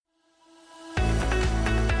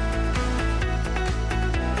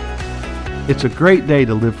It's a great day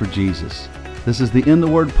to live for Jesus. This is the In the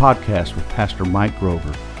Word podcast with Pastor Mike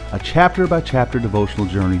Grover, a chapter-by-chapter devotional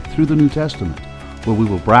journey through the New Testament, where we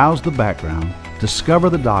will browse the background, discover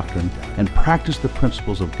the doctrine, and practice the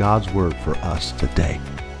principles of God's Word for us today.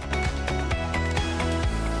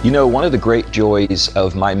 You know, one of the great joys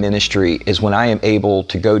of my ministry is when I am able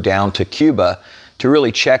to go down to Cuba to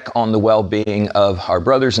really check on the well-being of our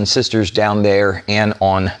brothers and sisters down there and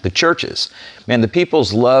on the churches. Man, the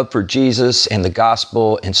people's love for Jesus and the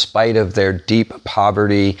gospel, in spite of their deep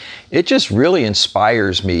poverty, it just really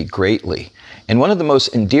inspires me greatly. And one of the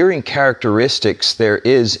most endearing characteristics there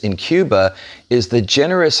is in Cuba is the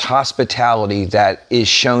generous hospitality that is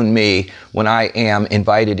shown me when I am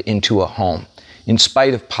invited into a home. In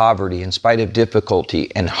spite of poverty, in spite of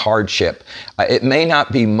difficulty and hardship. It may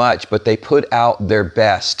not be much, but they put out their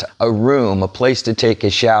best. A room, a place to take a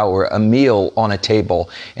shower, a meal on a table.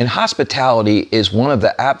 And hospitality is one of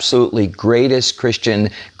the absolutely greatest Christian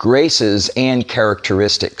graces and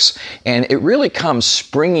characteristics. And it really comes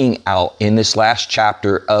springing out in this last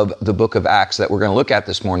chapter of the book of Acts that we're going to look at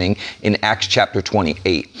this morning in Acts chapter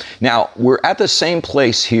 28. Now, we're at the same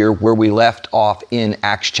place here where we left off in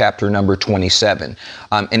Acts chapter number 27.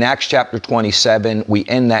 In Acts chapter 27, we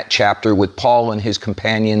end that chapter with Paul and his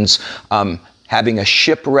companions having a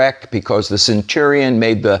shipwreck because the centurion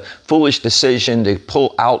made the foolish decision to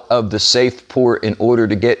pull out of the safe port in order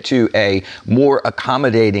to get to a more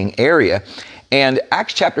accommodating area. And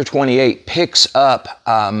Acts chapter 28 picks up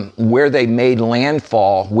where they made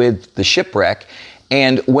landfall with the shipwreck.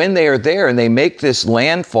 And when they are there and they make this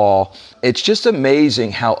landfall, it's just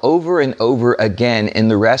amazing how over and over again in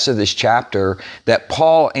the rest of this chapter that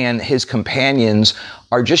Paul and his companions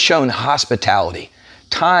are just shown hospitality.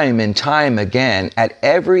 Time and time again at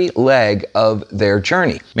every leg of their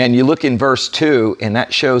journey. Man, you look in verse 2, and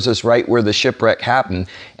that shows us right where the shipwreck happened.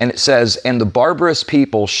 And it says, "And the barbarous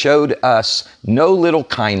people showed us no little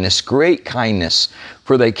kindness, great kindness,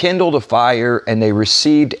 for they kindled a fire, and they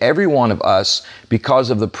received every one of us because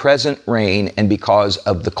of the present rain and because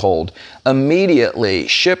of the cold." Immediately,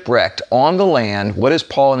 shipwrecked on the land, what has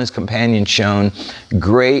Paul and his companions shown?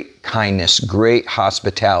 Great kindness, great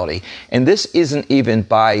hospitality. And this isn't even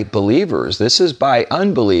by believers. This is by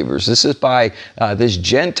unbelievers. This is by this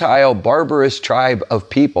Gentile, barbarous tribe of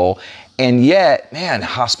people. And yet, man,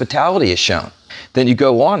 hospitality is shown. Then you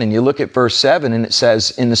go on and you look at verse 7 and it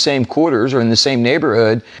says, "In the same quarters or in the same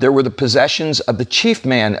neighborhood, there were the possessions of the chief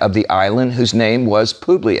man of the island, whose name was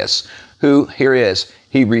Publius, who," here he is,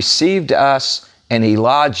 "he received us and he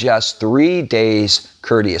lodged us 3 days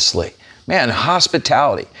courteously." Man,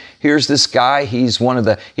 hospitality. Here's this guy, he's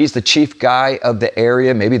the chief guy of the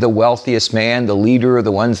area, maybe the wealthiest man, the leader of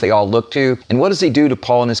the ones they all look to. And what does he do to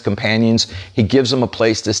Paul and his companions? He gives them a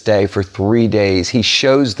place to stay for 3 days. He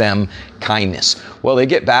shows them kindness. Well, they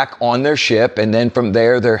get back on their ship, and then from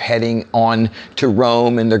there they're heading on to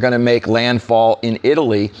Rome, and they're going to make landfall in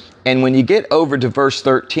Italy. And when you get over to verse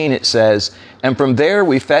 13, it says, "And from there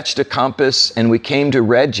we fetched a compass, and we came to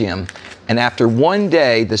Rhegium. And after 1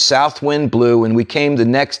 day, the south wind blew, and we came the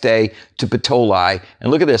next day to Puteoli." And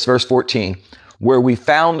look at this, verse 14, "where we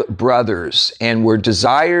found brothers, and were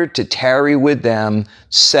desired to tarry with them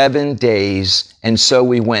 7 days, and so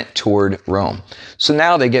we went toward Rome." So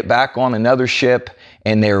now they get back on another ship,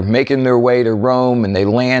 and they're making their way to Rome, and they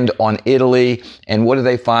land on Italy. And what do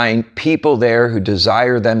they find? People there who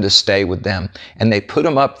desire them to stay with them. And they put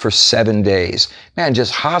them up for 7 days. Man,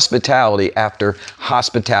 just hospitality after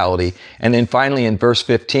hospitality. And then finally in verse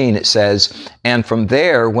 15 it says, "And from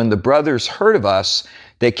there, when the brothers heard of us,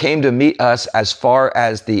 they came to meet us as far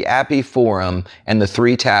as the Appii Forum and the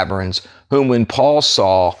 3 taverns, whom when Paul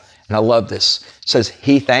saw," and I love this, it says,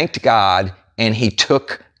 "he thanked God and he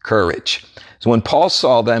took courage." So when Paul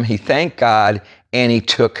saw them, he thanked God and he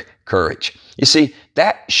took courage. You see,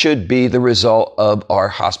 that should be the result of our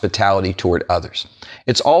hospitality toward others.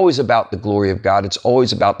 It's always about the glory of God. It's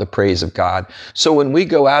always about the praise of God. So when we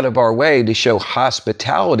go out of our way to show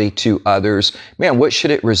hospitality to others, man, what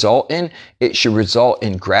should it result in? It should result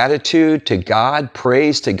in gratitude to God,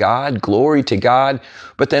 praise to God, glory to God,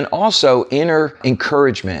 but then also inner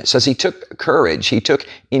encouragement. It says he took courage. He took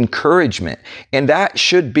encouragement. And that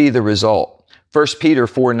should be the result. 1 Peter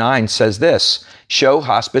 4:9 says this, "Show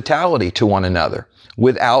hospitality to one another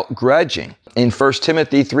without grudging." In 1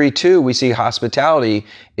 Timothy 3:2, we see hospitality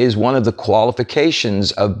is one of the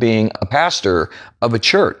qualifications of being a pastor of a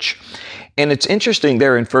church. And it's interesting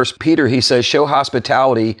there in 1 Peter, he says, show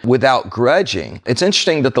hospitality without grudging. It's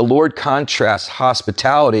interesting that the Lord contrasts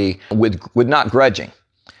hospitality with not grudging.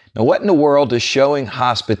 Now, what in the world does showing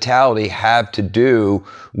hospitality have to do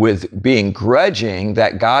with being grudging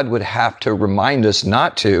that God would have to remind us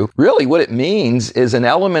not to? Really, what it means is an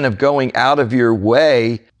element of going out of your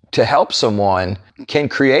way to help someone can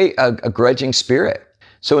create a grudging spirit.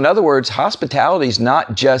 So in other words, hospitality is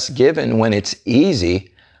not just given when it's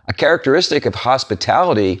easy. A characteristic of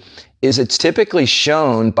hospitality is it's typically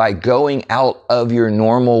shown by going out of your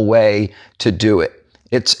normal way to do it.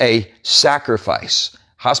 It's a sacrifice.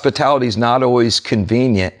 Hospitality is not always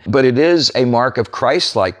convenient, but it is a mark of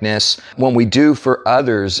Christ-likeness when we do for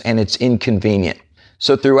others and it's inconvenient.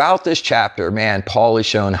 So throughout this chapter, man, Paul is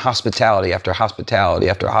shown hospitality after hospitality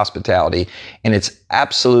after hospitality, and it's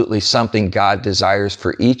absolutely something God desires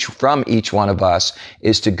from each one of us,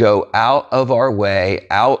 is to go out of our way,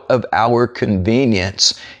 out of our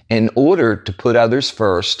convenience, in order to put others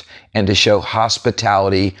first and to show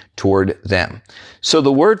hospitality toward them. So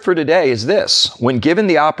the word for today is this: when given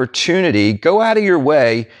the opportunity, go out of your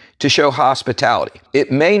way to show hospitality.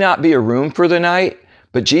 It may not be a room for the night,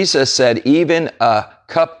 but Jesus said even a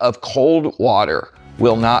cup of cold water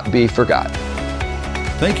will not be forgotten.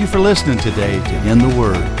 Thank you for listening today to In the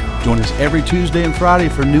Word. Join us every Tuesday and Friday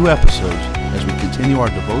for new episodes as we continue our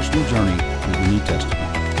devotional journey through the New Testament.